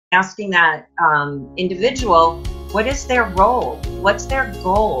asking that individual, what is their role? What's their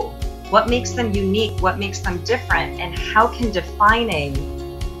goal? What makes them unique? What makes them different? And how can defining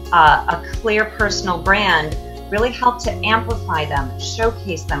a clear personal brand really help to amplify them,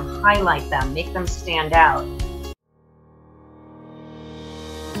 showcase them, highlight them, make them stand out?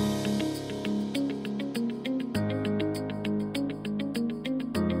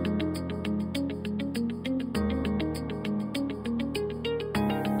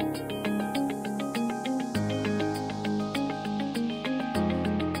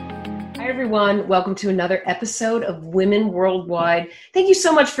 Hi, everyone. Welcome to another episode of Women Worldwide. Thank you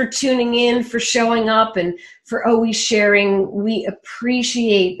so much for tuning in, for showing up, and for always sharing. We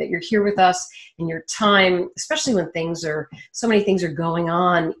appreciate that you're here with us and your time, especially when so many things are going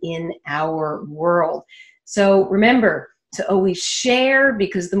on in our world. So remember to always share,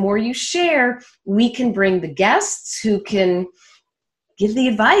 because the more you share, we can bring the guests who can give the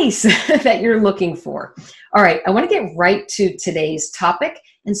advice that you're looking for. All right, I want to get right to today's topic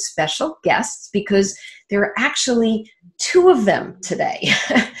and special guests, because there are actually two of them today.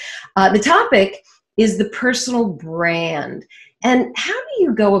 The topic is the personal brand. And how do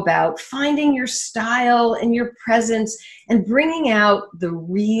you go about finding your style and your presence and bringing out the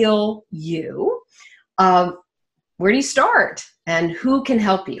real you? Where do you start? And who can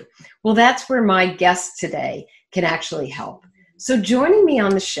help you? Well, that's where my guests today can actually help. So joining me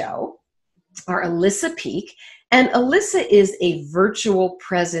on the show are Alyssa Peak. And Alyssa is a virtual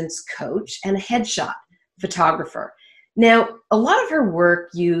presence coach and a headshot photographer. Now, a lot of her work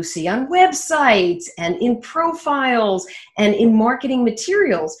you see on websites and in profiles and in marketing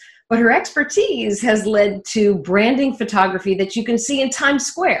materials, but her expertise has led to branding photography that you can see in Times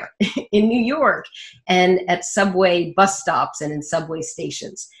Square in New York and at subway bus stops and in subway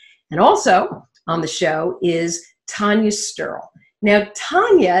stations. And also on the show is Tania Sturl. Now,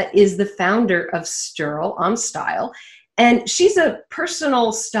 Tania is the founder of Sturl on Style, and she's a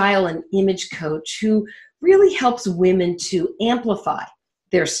personal style and image coach who really helps women to amplify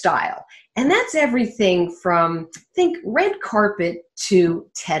their style. And that's everything from, think, red carpet to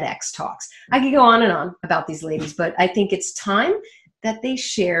TEDx talks. I could go on and on about these ladies, but I think it's time that they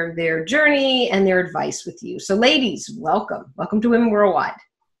share their journey and their advice with you. So ladies, welcome. Welcome to Women Worldwide.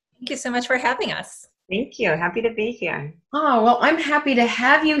 Thank you so much for having us. Thank you. Happy to be here. Oh, well, I'm happy to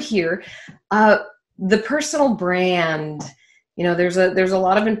have you here. The personal brand, you know, there's a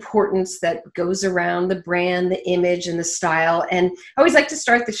lot of importance that goes around the brand, the image, and the style. And I always like to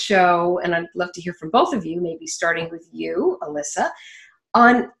start the show, and I'd love to hear from both of you, maybe starting with you, Alyssa,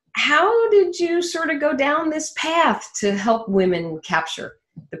 on how did you sort of go down this path to help women capture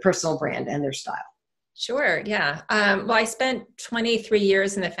the personal brand and their style? Sure. Yeah. Well, I spent 23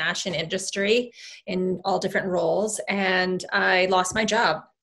 years in the fashion industry in all different roles, and I lost my job.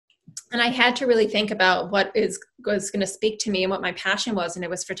 And I had to really think about what was going to speak to me and what my passion was, and it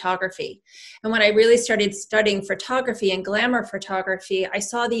was photography. And when I really started studying photography and glamour photography, I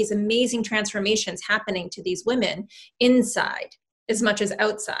saw these amazing transformations happening to these women inside as much as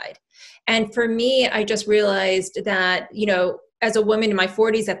outside. And for me, I just realized that, you know, as a woman in my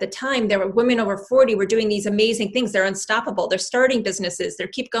 40s at the time, there were women over 40 were doing these amazing things. They're unstoppable. They're starting businesses. They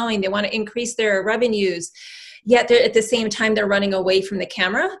keep going. They want to increase their revenues. Yet at the same time, they're running away from the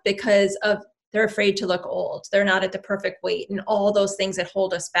camera because they're afraid to look old. They're not at the perfect weight and all those things that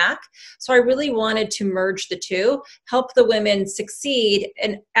hold us back. So I really wanted to merge the two, help the women succeed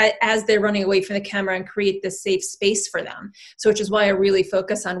and as they're running away from the camera, and create this safe space for them. So which is why I really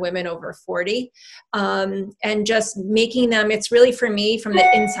focus on women over 40 and just making them, it's really for me from the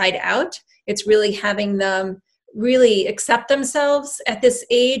inside out. It's really having them really accept themselves at this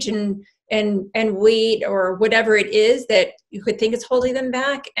age and weight or whatever it is that you could think is holding them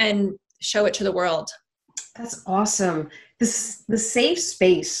back, and show it to the world. That's awesome. The safe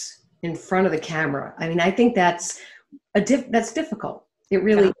space in front of the camera. I mean, I think that's difficult. It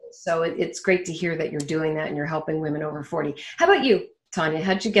really is. So it's great to hear that you're doing that and you're helping women over 40. How about you, Tania?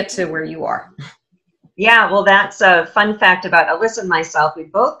 How'd you get to where you are? Yeah, well, that's a fun fact about Alyssa and myself. We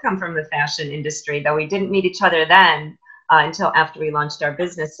both come from the fashion industry, though we didn't meet each other then until after we launched our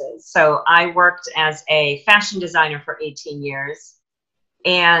businesses. So I worked as a fashion designer for 18 years.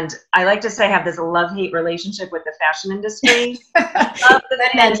 And I like to say I have this love-hate relationship with the fashion industry. Love the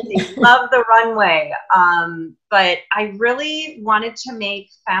fancy, love the runway. But I really wanted to make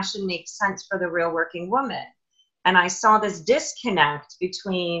fashion make sense for the real working woman. And I saw this disconnect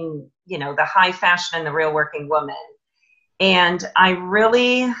between, you know, the high fashion and the real working woman. And I'm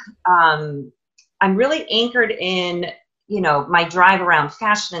really anchored in, you know, my drive around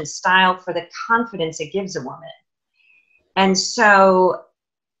fashion and style for the confidence it gives a woman. And so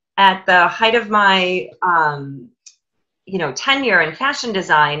at the height of my, tenure in fashion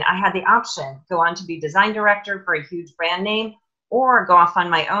design, I had the option, go on to be design director for a huge brand name or go off on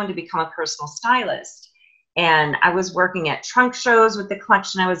my own to become a personal stylist. And I was working at trunk shows with the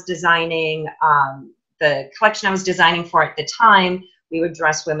collection I was designing. The collection I was designing for at the time, we would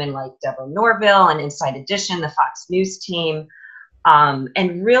dress women like Deborah Norville and Inside Edition, the Fox News team,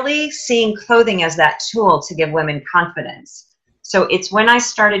 and really seeing clothing as that tool to give women confidence. So it's when I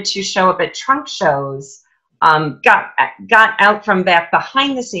started to show up at trunk shows, got out from back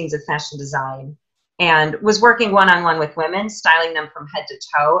behind the scenes of fashion design and was working one-on-one with women, styling them from head to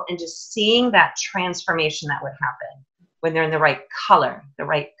toe, and just seeing that transformation that would happen when they're in the right color, the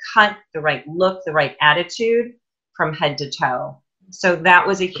right cut, the right look, the right attitude from head to toe. So that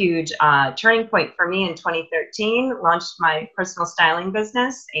was a huge turning point for me in 2013, launched my personal styling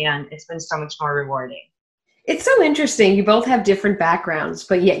business, and it's been so much more rewarding. It's so interesting. You both have different backgrounds,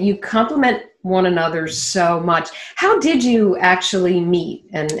 but yet you complement one another so much. How did you actually meet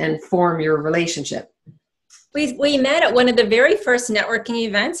and form your relationship? We met at one of the very first networking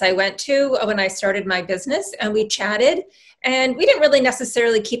events I went to when I started my business, and we chatted, and we didn't really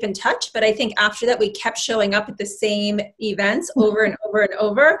necessarily keep in touch, but I think after that we kept showing up at the same events over and over and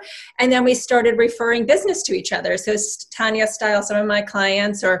over, and then we started referring business to each other. So Tania styles some of my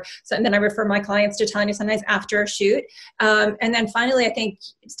clients, and then I refer my clients to Tania sometimes after a shoot, and then finally I think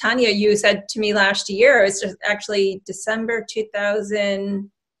Tania, you said to me last year, it was just actually December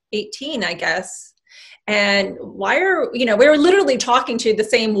 2018, I guess. And we were literally talking to the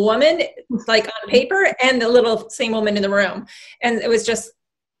same woman, like on paper, and the same woman in the room. And it was just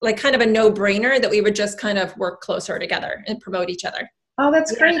like kind of a no-brainer that we would just kind of work closer together and promote each other. Oh,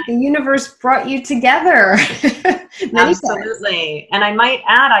 that's great. The universe brought you together. Absolutely. And I might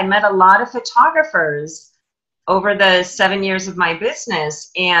add, I met a lot of photographers over the 7 years of my business,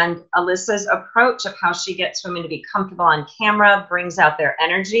 and Alyssa's approach of how she gets women to be comfortable on camera, brings out their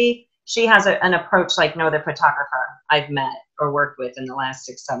energy. She has an approach like no other photographer I've met or worked with in the last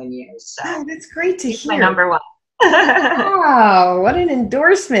 6-7 years. So that's great to hear. My number one. Wow, what an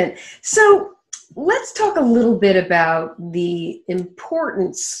endorsement. So let's talk a little bit about the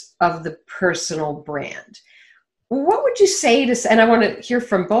importance of the personal brand. What would you say and I want to hear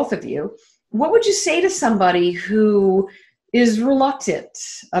from both of you, what would you say to somebody who is reluctant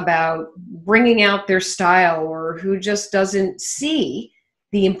about bringing out their style or who just doesn't see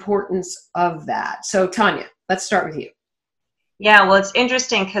the importance of that? So Tania, let's start with you. Yeah, well, it's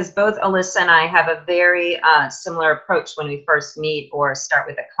interesting because both Alyssa and I have a very similar approach when we first meet or start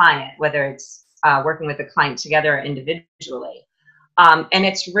with a client, whether it's working with a client together or individually. And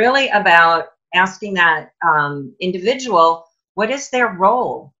it's really about asking that individual, what is their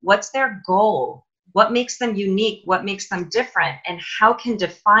role? What's their goal? What makes them unique? What makes them different? And how can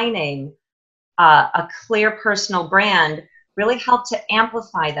defining a clear personal brand really help to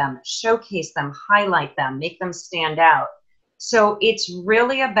amplify them, showcase them, highlight them, make them stand out? So it's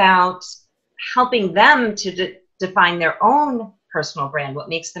really about helping them to define their own personal brand, what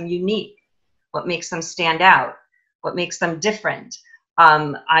makes them unique, what makes them stand out, what makes them different.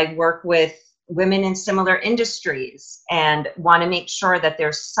 I work with women in similar industries and want to make sure that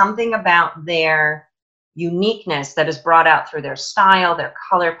there's something about their uniqueness that is brought out through their style, their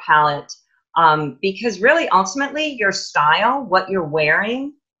color palette, because really ultimately your style, what you're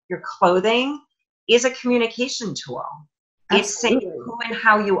wearing, your clothing is a communication tool. Absolutely. It's saying who and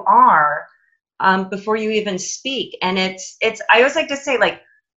how you are before you even speak. And it's I always like to say, like,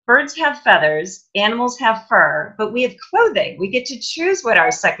 birds have feathers, animals have fur, but we have clothing. We get to choose what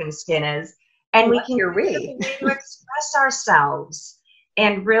our second skin is, and we can to express ourselves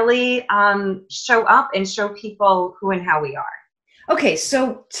and really show up and show people who and how we are. Okay,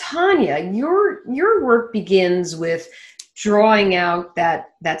 so Tania, your work begins with drawing out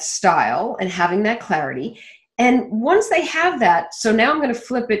that style and having that clarity. And once they have that, so now I'm going to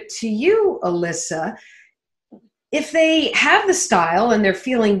flip it to you, Alyssa. If they have the style and they're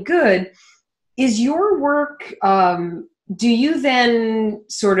feeling good, is your work, do you then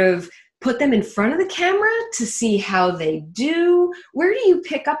sort of put them in front of the camera to see how they do? Where do you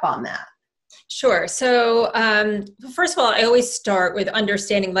pick up on that? Sure. So first of all, I always start with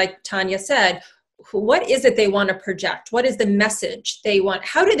understanding, like Tania said, what is it they want to project? What is the message they want?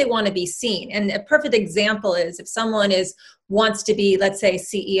 How do they want to be seen? And a perfect example is if someone wants to be, let's say,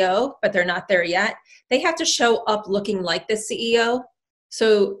 CEO, but they're not there yet, they have to show up looking like the CEO.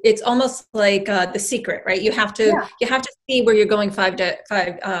 So it's almost like The Secret, right? You have to see where you're going 5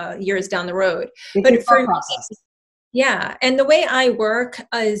 years down the road. But for me, Yeah, and the way I work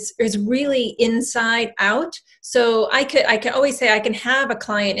is really inside out. So I could always say I can have a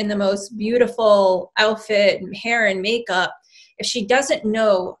client in the most beautiful outfit and hair and makeup. If she doesn't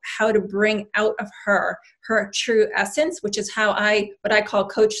know how to bring out of her true essence, which is how what I call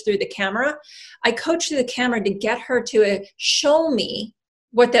coach through the camera. I coach through the camera to get her to show me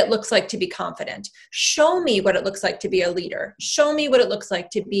what that looks like to be confident. Show me what it looks like to be a leader. Show me what it looks like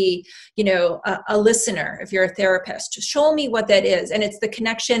to be, a listener if you're a therapist. Just show me what that is. And it's the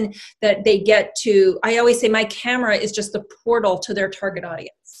connection that they get to. I always say my camera is just the portal to their target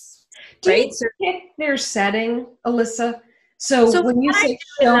audience. Right? Do you pick their setting, Alyssa? So when you say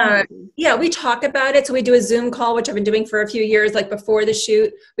show yeah, we talk about it. So we do a Zoom call, which I've been doing for a few years, like before the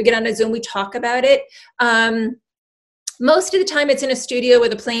shoot. We get on a Zoom, we talk about it. Most of the time it's in a studio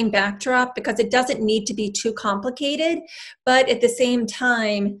with a plain backdrop because it doesn't need to be too complicated. But at the same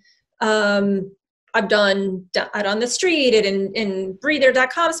time, I've done out on the street and in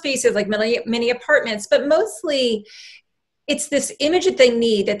breather.com spaces, like many apartments, but mostly it's this image that they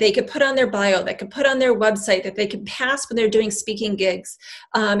need that they could put on their bio, that could put on their website, that they can pass when they're doing speaking gigs.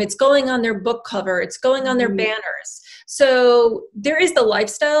 It's going on their book cover. It's going on their banners. So there is the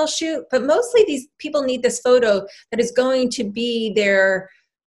lifestyle shoot, but mostly these people need this photo that is going to be their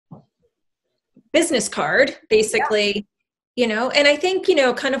business card, basically. Yeah. And I think,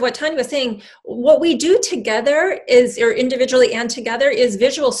 kind of what Tania was saying, what we do together or individually and together is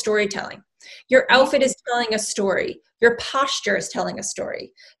visual storytelling. Your outfit is telling a story. Your posture is telling a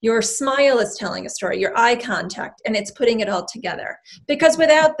story. Your smile is telling a story. Your eye contact, and it's putting it all together. Because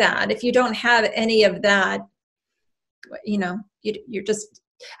without that, if you don't have any of that, you're just.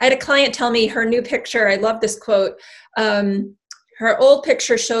 I had a client tell me her new picture. I love this quote. Her old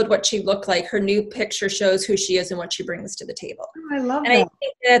picture showed what she looked like. Her new picture shows who she is and what she brings to the table. Oh, I love that. And I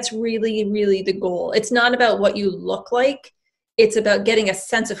think that's really, really the goal. It's not about what you look like. It's about getting a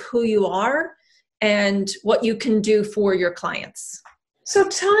sense of who you are and what you can do for your clients. So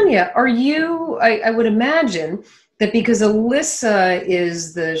Tania, are you, I would imagine that because Alyssa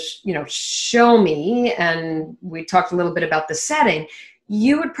is the, show me, and we talked a little bit about the setting,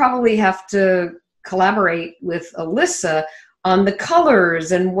 you would probably have to collaborate with Alyssa on the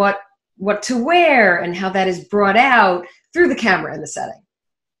colors and what to wear and how that is brought out through the camera in the setting.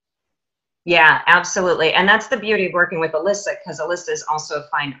 Yeah, absolutely. And that's the beauty of working with Alyssa, because Alyssa is also a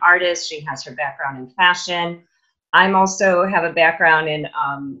fine artist. She has her background in fashion. I'm also have a background in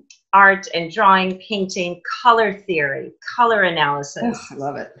art and drawing, painting, color theory, color analysis. Oh, I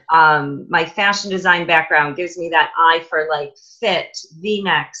love it. My fashion design background gives me that eye for like fit,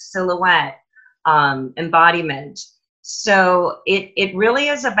 V-neck, silhouette, embodiment. So it really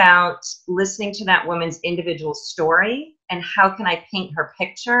is about listening to that woman's individual story and how can I paint her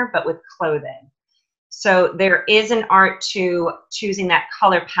picture, but with clothing. So there is an art to choosing that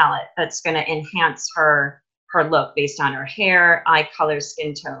color palette that's going to enhance her look based on her hair, eye color,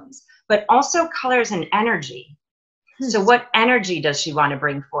 skin tones, but also colors and energy. So what energy does she want to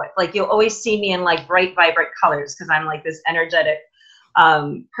bring forth? Like you'll always see me in like bright, vibrant colors because I'm like this energetic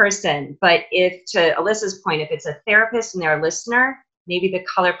person. But if, to Alyssa's point, if it's a therapist and they're a listener, maybe the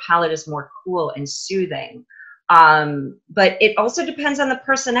color palette is more cool and soothing. But it also depends on the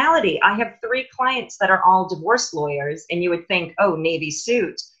personality. I have 3 clients that are all divorce lawyers, and you would think, oh, navy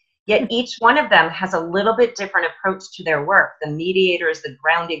suit. Yet each one of them has a little bit different approach to their work. The mediator is the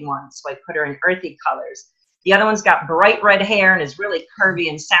grounding one, so I put her in earthy colors. The other one's got bright red hair and is really curvy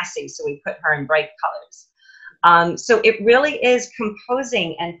and sassy, so we put her in bright colors. So it really is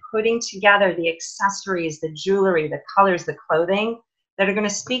composing and putting together the accessories, the jewelry, the colors, the clothing that are going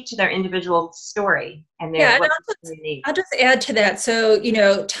to speak to their individual story and their I'll just add to that. So,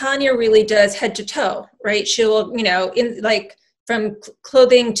 Tania really does head to toe, right? She will, from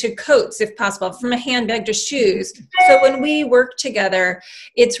clothing to coats, if possible, from a handbag to shoes. So when we work together,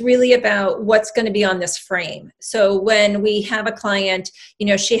 it's really about what's going to be on this frame. So when we have a client,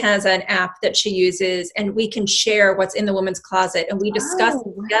 she has an app that she uses, and we can share what's in the woman's closet, and we discuss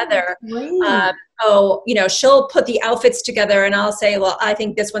together. She'll put the outfits together, and I'll say, well, I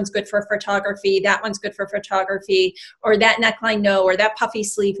think this one's good for photography, that one's good for photography, or that neckline, no, or that puffy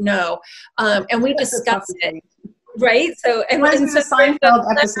sleeve, no. And we discuss it. Right. So, and the Seinfeld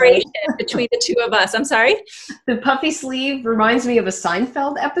episode between the two of us. I'm sorry. The puffy sleeve reminds me of a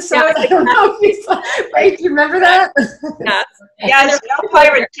Seinfeld episode. Yeah, I don't know if you saw, right? Do you remember that? Yeah. Yes. No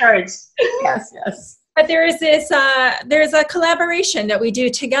pirate shirts. Yes. Yes. But there is this, there's a collaboration that we do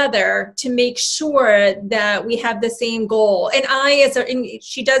together to make sure that we have the same goal. And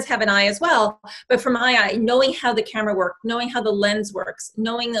she does have an eye as well, but for my eye, knowing how the camera works, knowing how the lens works,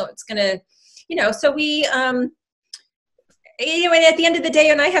 knowing that it's going to, so we, and at the end of the day,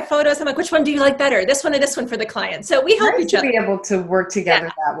 when I have photos, I'm like, which one do you like better? This one or this one for the client? So we help each other. To be able to work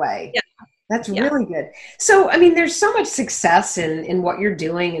together that way. Yeah. That's really good. So, I mean, there's so much success in what you're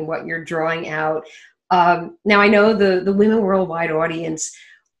doing and what you're drawing out. Now, I know the Women Worldwide audience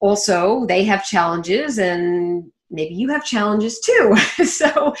also, they have challenges, and maybe you have challenges too.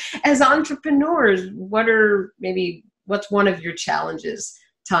 So, as entrepreneurs, what's one of your challenges,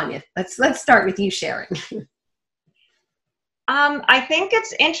 Tania? Let's start with you sharing. I think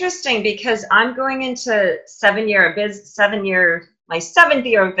it's interesting because I'm going into my seventh year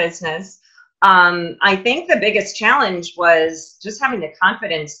of business. I think the biggest challenge was just having the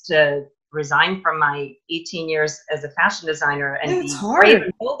confidence to resign from my 18 years as a fashion designer and be brave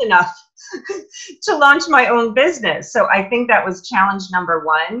and bold enough to launch my own business. So I think that was challenge number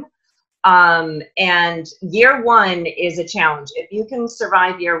one. And year one is a challenge. If you can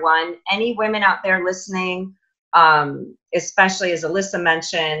survive year one, any women out there listening, especially as Alyssa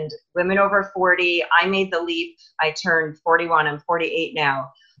mentioned, women over 40, I made the leap. I turned 41, I'm 48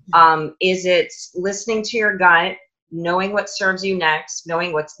 now. Is it listening to your gut, knowing what serves you next,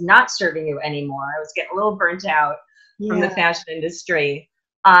 knowing what's not serving you anymore? I was getting a little burnt out from the fashion industry.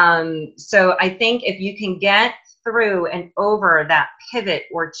 So I think if you can get through and over that pivot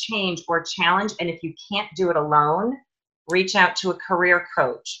or change or challenge, and if you can't do it alone, reach out to a career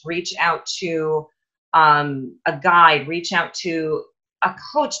coach, reach out to a guide, reach out to a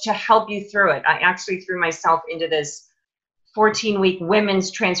coach to help you through it. I actually threw myself into this 14-week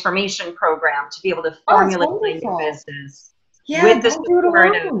women's transformation program to be able to formulate my new business with the support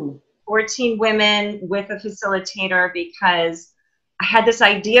of 14 women with a facilitator, because I had this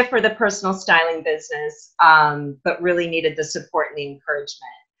idea for the personal styling business, but really needed the support and the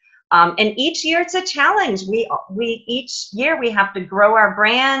encouragement. And each year it's a challenge. Each year we have to grow our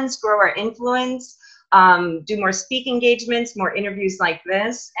brands, grow our influence, do more speaking engagements, more interviews like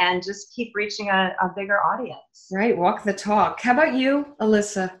this, and just keep reaching a bigger audience. Right. Walk the talk. How about you,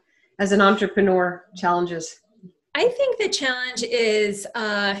 Alyssa, as an entrepreneur, challenges? I think the challenge is,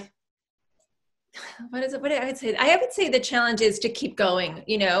 what I would say? I would say the challenge is to keep going,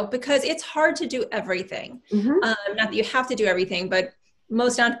 because it's hard to do everything. Not that you have to do everything, but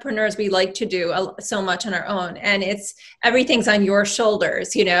most entrepreneurs, we like to do so much on our own, and everything's on your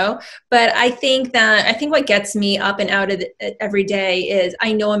shoulders, but I think what gets me up and out of every day is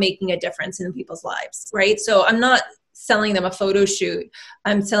I know I'm making a difference in people's lives, right? So I'm not selling them a photo shoot.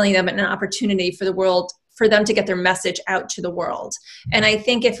 I'm selling them an opportunity for the world, for them to get their message out to the world. And I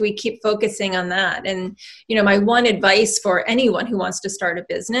think if we keep focusing on that, and, my one advice for anyone who wants to start a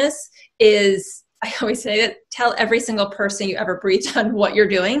business is, I always say that, tell every single person you ever breathed on what you're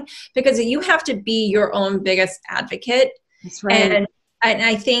doing, because you have to be your own biggest advocate. That's right. And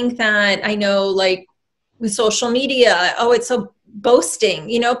I think that, I know, like with social media, it's so boasting,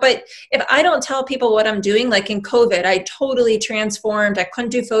 but if I don't tell people what I'm doing, like in COVID, I totally transformed. I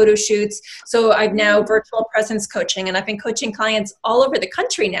couldn't do photo shoots. So I've now virtual presence coaching, and I've been coaching clients all over the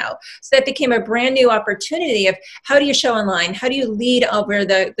country now. So that became a brand new opportunity of how do you show online? How do you lead over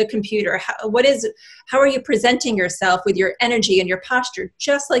the computer? How are you presenting yourself with your energy and your posture,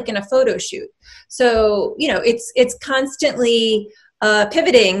 just like in a photo shoot? So, it's constantly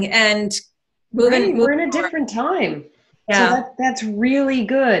pivoting and moving. We're in a different time. Yeah. So that's really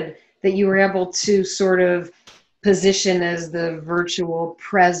good that you were able to sort of position as the virtual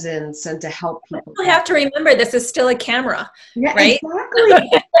presence and to help people. You have to remember, this is still a camera, right?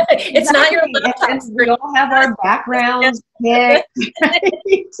 Exactly. It's not your laptop. And we all have our backgrounds picked.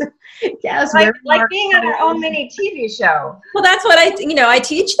 Yes, like being on our own mini TV show. Well, that's what I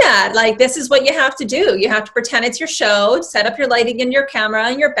teach that. Like, this is what you have to do. You have to pretend it's your show, set up your lighting and your camera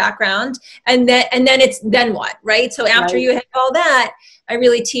and your background, and then what, right? So after you have all that, I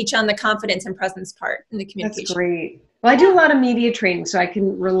really teach on the confidence and presence part in the communication. That's great. Well, I do a lot of media training, so I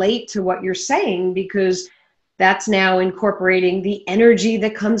can relate to what you're saying, because that's now incorporating the energy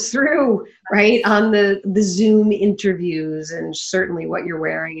that comes through, right, on the Zoom interviews, and certainly what you're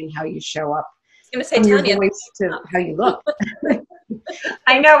wearing and how you show up. I was going to say, Tania, your voice to how you look.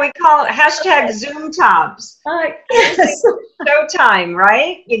 I know, we call it hashtag Zoom tops. Yes. Showtime,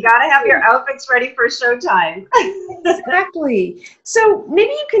 right? You got to have your outfits ready for showtime. Exactly. So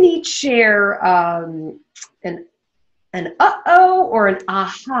maybe you can each share an uh-oh or an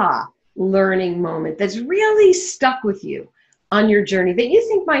aha learning moment that's really stuck with you on your journey that you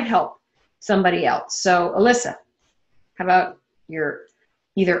think might help somebody else. So Alyssa, how about your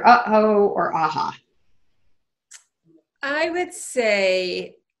either uh-oh or aha? I would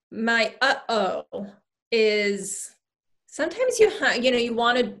say my uh-oh is sometimes you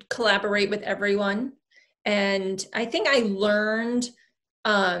want to collaborate with everyone, And I think I learned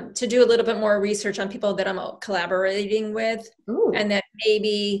to do a little bit more research on people that I'm collaborating with. Ooh. And that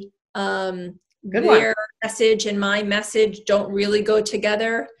maybe Good their one. message and my message don't really go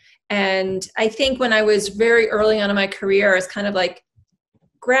together. And I think when I was very early on in my career, I was kind of like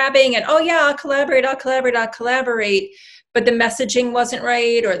grabbing and, oh yeah, I'll collaborate. But the messaging wasn't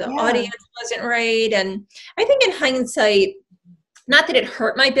right, or the audience wasn't right. And I think in hindsight, not that it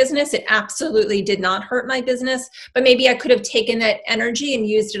hurt my business, it absolutely did not hurt my business, but maybe I could have taken that energy and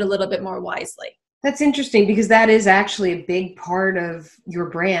used it a little bit more wisely. That's interesting, because that is actually a big part of your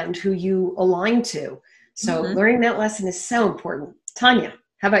brand, who you align to. So learning that lesson is so important. Tanya,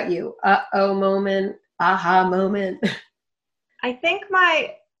 how about you? Uh-oh moment, aha moment. I think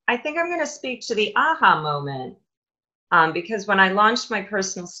I'm going to speak to the aha moment, because when I launched my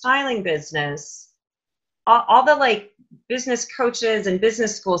personal styling business, all the like business coaches and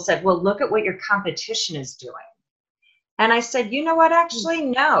business schools said, well, look at what your competition is doing. And I said, you know what? Actually,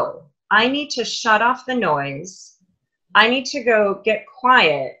 no, I need to shut off the noise. I need to go get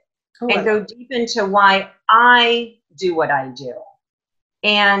quiet and go deep into why I do what I do.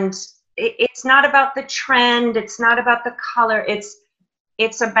 And it's not about the trend. It's not about the color.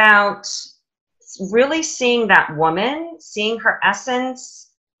 It's about really seeing that woman, seeing her essence,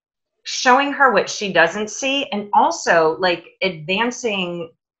 showing her what she doesn't see, and also like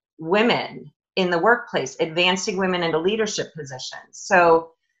advancing women in the workplace, advancing women into leadership positions.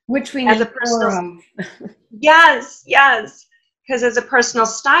 So which we as need a personal, more of. yes, because as a personal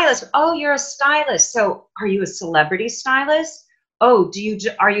stylist, oh, you're a stylist. So are you a celebrity stylist? Oh,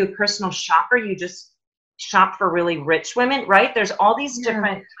 are you a personal shopper? You just shop for really rich women, right? There's all these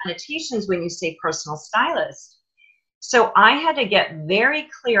different connotations when you say personal stylist. So I had to get very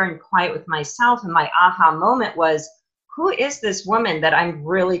clear and quiet with myself. And my aha moment was, who is this woman that I'm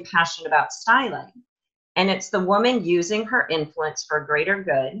really passionate about styling? And it's the woman using her influence for greater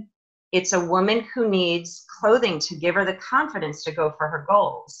good. It's a woman who needs clothing to give her the confidence to go for her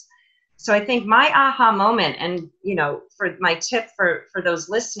goals. So I think my aha moment, and for my tip for those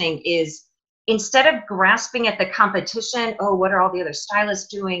listening, is instead of grasping at the competition, oh, what are all the other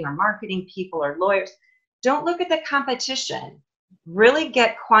stylists doing, or marketing people, or lawyers, don't look at the competition. Really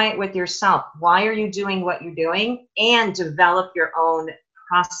get quiet with yourself. Why are you doing what you're doing? And develop your own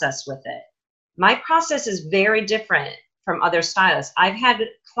process with it. My process is very different from other stylists. I've had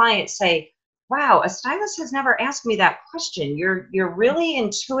clients say, wow, a stylist has never asked me that question. You're really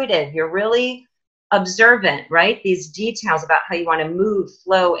intuitive. You're really observant, right? These details about how you want to move,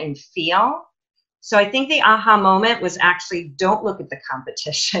 flow, and feel. So I think the aha moment was actually, don't look at the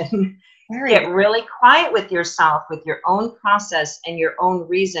competition. Get really quiet with yourself, with your own process and your own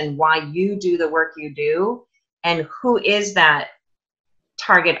reason why you do the work you do, and who is that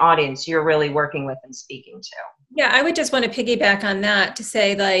target audience you're really working with and speaking to. Yeah, I would just want to piggyback on that to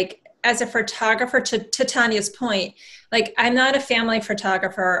say, like, as a photographer, to Tanya's point, like, I'm not a family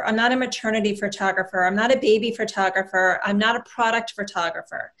photographer. I'm not a maternity photographer. I'm not a baby photographer. I'm not a product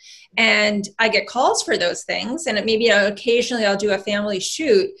photographer. And I get calls for those things. And maybe occasionally I'll do a family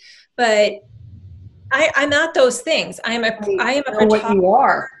shoot, but I'm not those things. I am a photographer. What you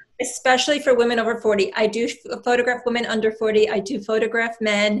are. Especially for women over 40. I do photograph women under 40. I do photograph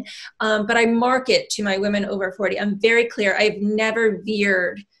men, but I market to my women over 40. I'm very clear. I've never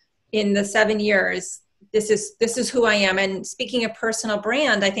veered in the 7 years. This is who I am. And speaking of personal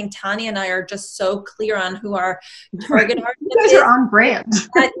brand, I think Tania and I are just so clear on who our target audience is. You guys are on brand.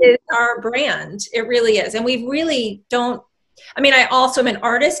 That is our brand. It really is. And we really don't, I mean, I also am an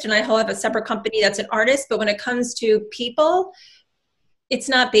artist, and I have a separate company that's an artist, but when it comes to people, it's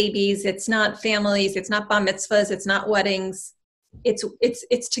not babies, it's not families, it's not bar mitzvahs, it's not weddings.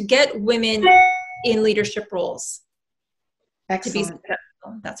 It's to get women in leadership roles. Excellent. To be successful.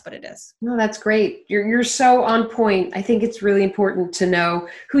 That's what it is. No, that's great. You're so on point. I think it's really important to know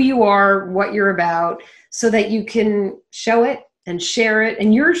who you are, what you're about, so that you can show it and share it.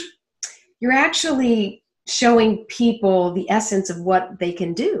 And you're actually showing people the essence of what they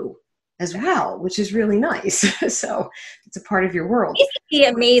can do as well, which is really nice. So it's a part of your world. The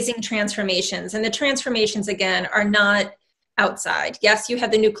amazing transformations, and the transformations, again, are not outside. Yes, you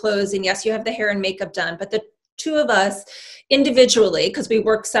have the new clothes, and yes, you have the hair and makeup done, but the two of us individually, because we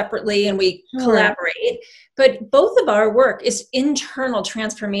work separately and we collaborate, but both of our work is internal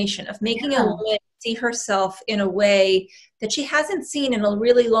transformation of making a woman see herself in a way that she hasn't seen in a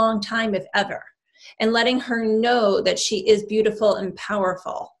really long time, if ever, and letting her know that she is beautiful and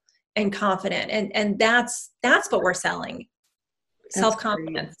powerful and confident. And that's what we're selling.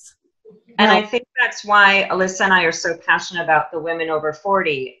 Self-confidence. And I think that's why Alyssa and I are so passionate about the women over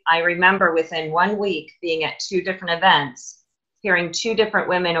 40. I remember within 1 week being at 2 different events, hearing 2 different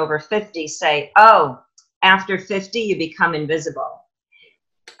women over 50 say, oh, after 50, you become invisible.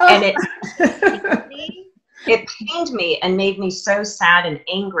 Oh. And it pained me and made me so sad and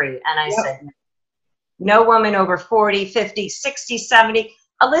angry. And I said, no woman over 40, 50, 60, 70.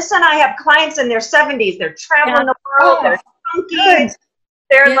 Alyssa and I have clients in their 70s. They're traveling the world. They're funky.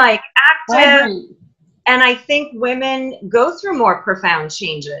 They're like active. And I think women go through more profound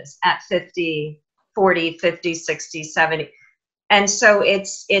changes at 50, 40, 50, 60, 70. And so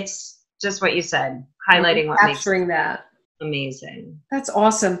it's just what you said, highlighting what makes that amazing. That's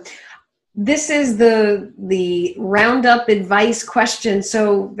awesome. This is the roundup advice question.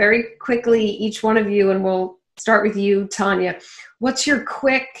 So very quickly, each one of you, and we'll start with you, Tania. What's your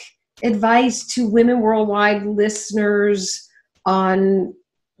quick advice to Women Worldwide listeners on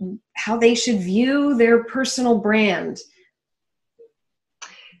how they should view their personal brand?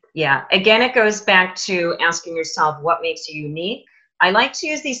 Yeah, again, it goes back to asking yourself what makes you unique. I like to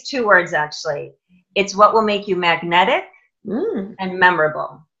use these 2 words, actually. It's what will make you magnetic and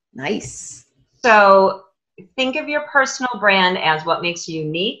memorable. Nice. So think of your personal brand as what makes you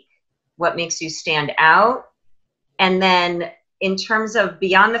unique, what makes you stand out. And then in terms of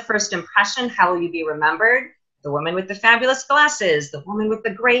beyond the first impression, how will you be remembered? The woman with the fabulous glasses, the woman with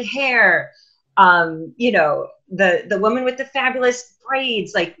the gray hair, you know, the woman with the fabulous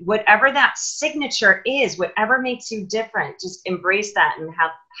braids, like whatever that signature is, whatever makes you different, just embrace that and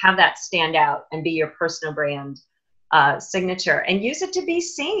have that stand out and be your personal brand signature, and use it to be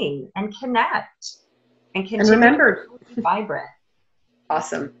seen and connect and remembered. Vibrant.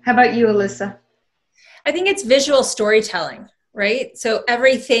 Awesome. How about you, Alyssa? I think it's visual storytelling, right? So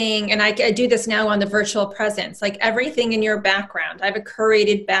everything, and I do this now on the virtual presence, like everything in your background. I have a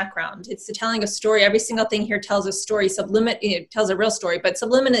curated background. It's telling a story. Every single thing here tells a story, it tells a real story, but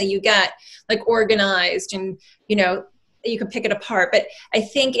subliminally you get like organized and, you know, you can pick it apart. But I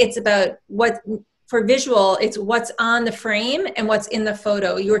think it's about for visual, it's what's on the frame and what's in the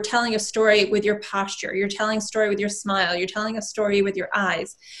photo. You're telling a story with your posture. You're telling a story with your smile. You're telling a story with your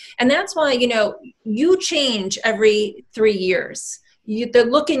eyes. And that's why, you know, you change every 3 years. The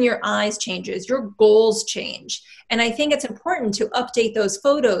look in your eyes changes. Your goals change. And I think it's important to update those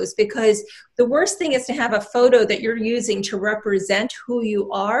photos, because the worst thing is to have a photo that you're using to represent who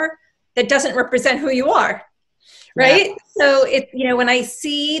you are that doesn't represent who you are. Right. Yeah. So you know, when I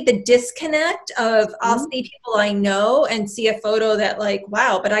see the disconnect of, I'll see people I know and see a photo that like,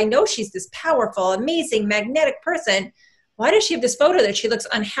 wow, but I know she's this powerful, amazing, magnetic person. Why does she have this photo that she looks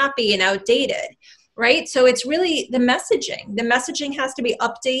unhappy and outdated? Right. So it's really the messaging. The messaging has to be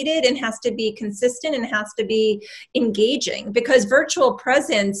updated and has to be consistent and has to be engaging, because virtual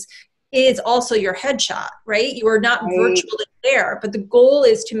presence is also your headshot, right? You are not virtually there, but the goal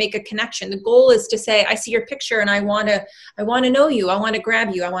is to make a connection. The goal is to say, I see your picture and I want to know you. I want to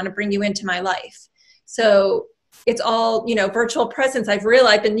grab you. I want to bring you into my life. So it's all, you know, virtual presence. I've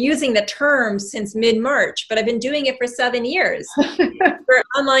realized I've been using the term since mid-March, but I've been doing it for 7 years. For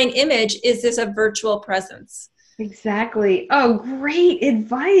online image, is this a virtual presence? Exactly. Oh, great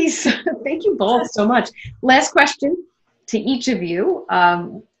advice. Thank you both so much. Last question to each of you.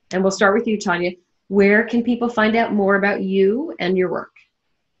 And we'll start with you, Tania. Where can people find out more about you and your work?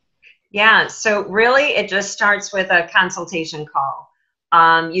 Yeah, so really it just starts with a consultation call.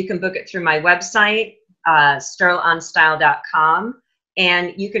 You can book it through my website, sterlonstyle.com,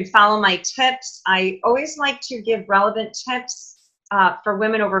 and you can follow my tips. I always like to give relevant tips for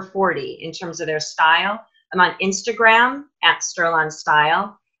women over 40 in terms of their style. I'm on Instagram at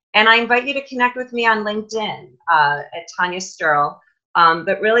sterlonstyle, and I invite you to connect with me on LinkedIn at Tania Sterl.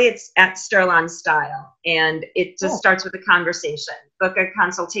 But really it's at Sterl Style, and it just starts with a conversation. Book a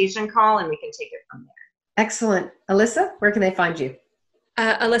consultation call and we can take it from there. Excellent. Alyssa, where can they find you?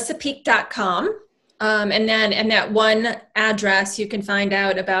 AlyssaPeak.com. And then in that one address, you can find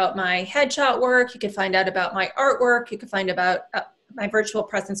out about my headshot work. You can find out about my artwork. You can find out my virtual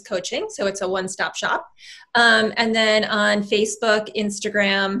presence coaching. So it's a one-stop shop. And then on Facebook,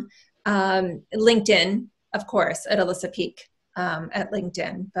 Instagram, LinkedIn, of course, at Alyssa Peak. At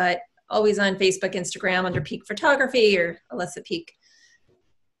LinkedIn, but always on Facebook, Instagram under Peak Photography or Alyssa Peak.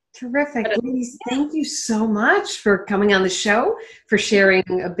 Terrific. Ladies, thank you so much for coming on the show, for sharing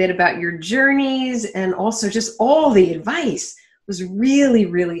a bit about your journeys, and also just all the advice was really,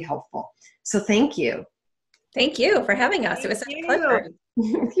 really helpful. So thank you. Thank you for having us. It was such a pleasure.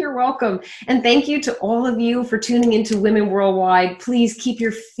 You're welcome. And thank you to all of you for tuning into Women Worldwide. Please keep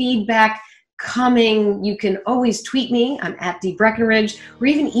your feedback coming. You can always tweet me. I'm at Dee Breckenridge, or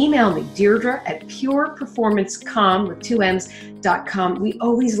even email me, Deirdre at pureperformancecom with 2Ms.com. We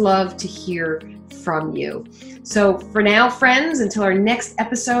always love to hear from you. So for now, friends, until our next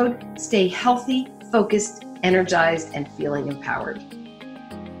episode, stay healthy, focused, energized, and feeling empowered.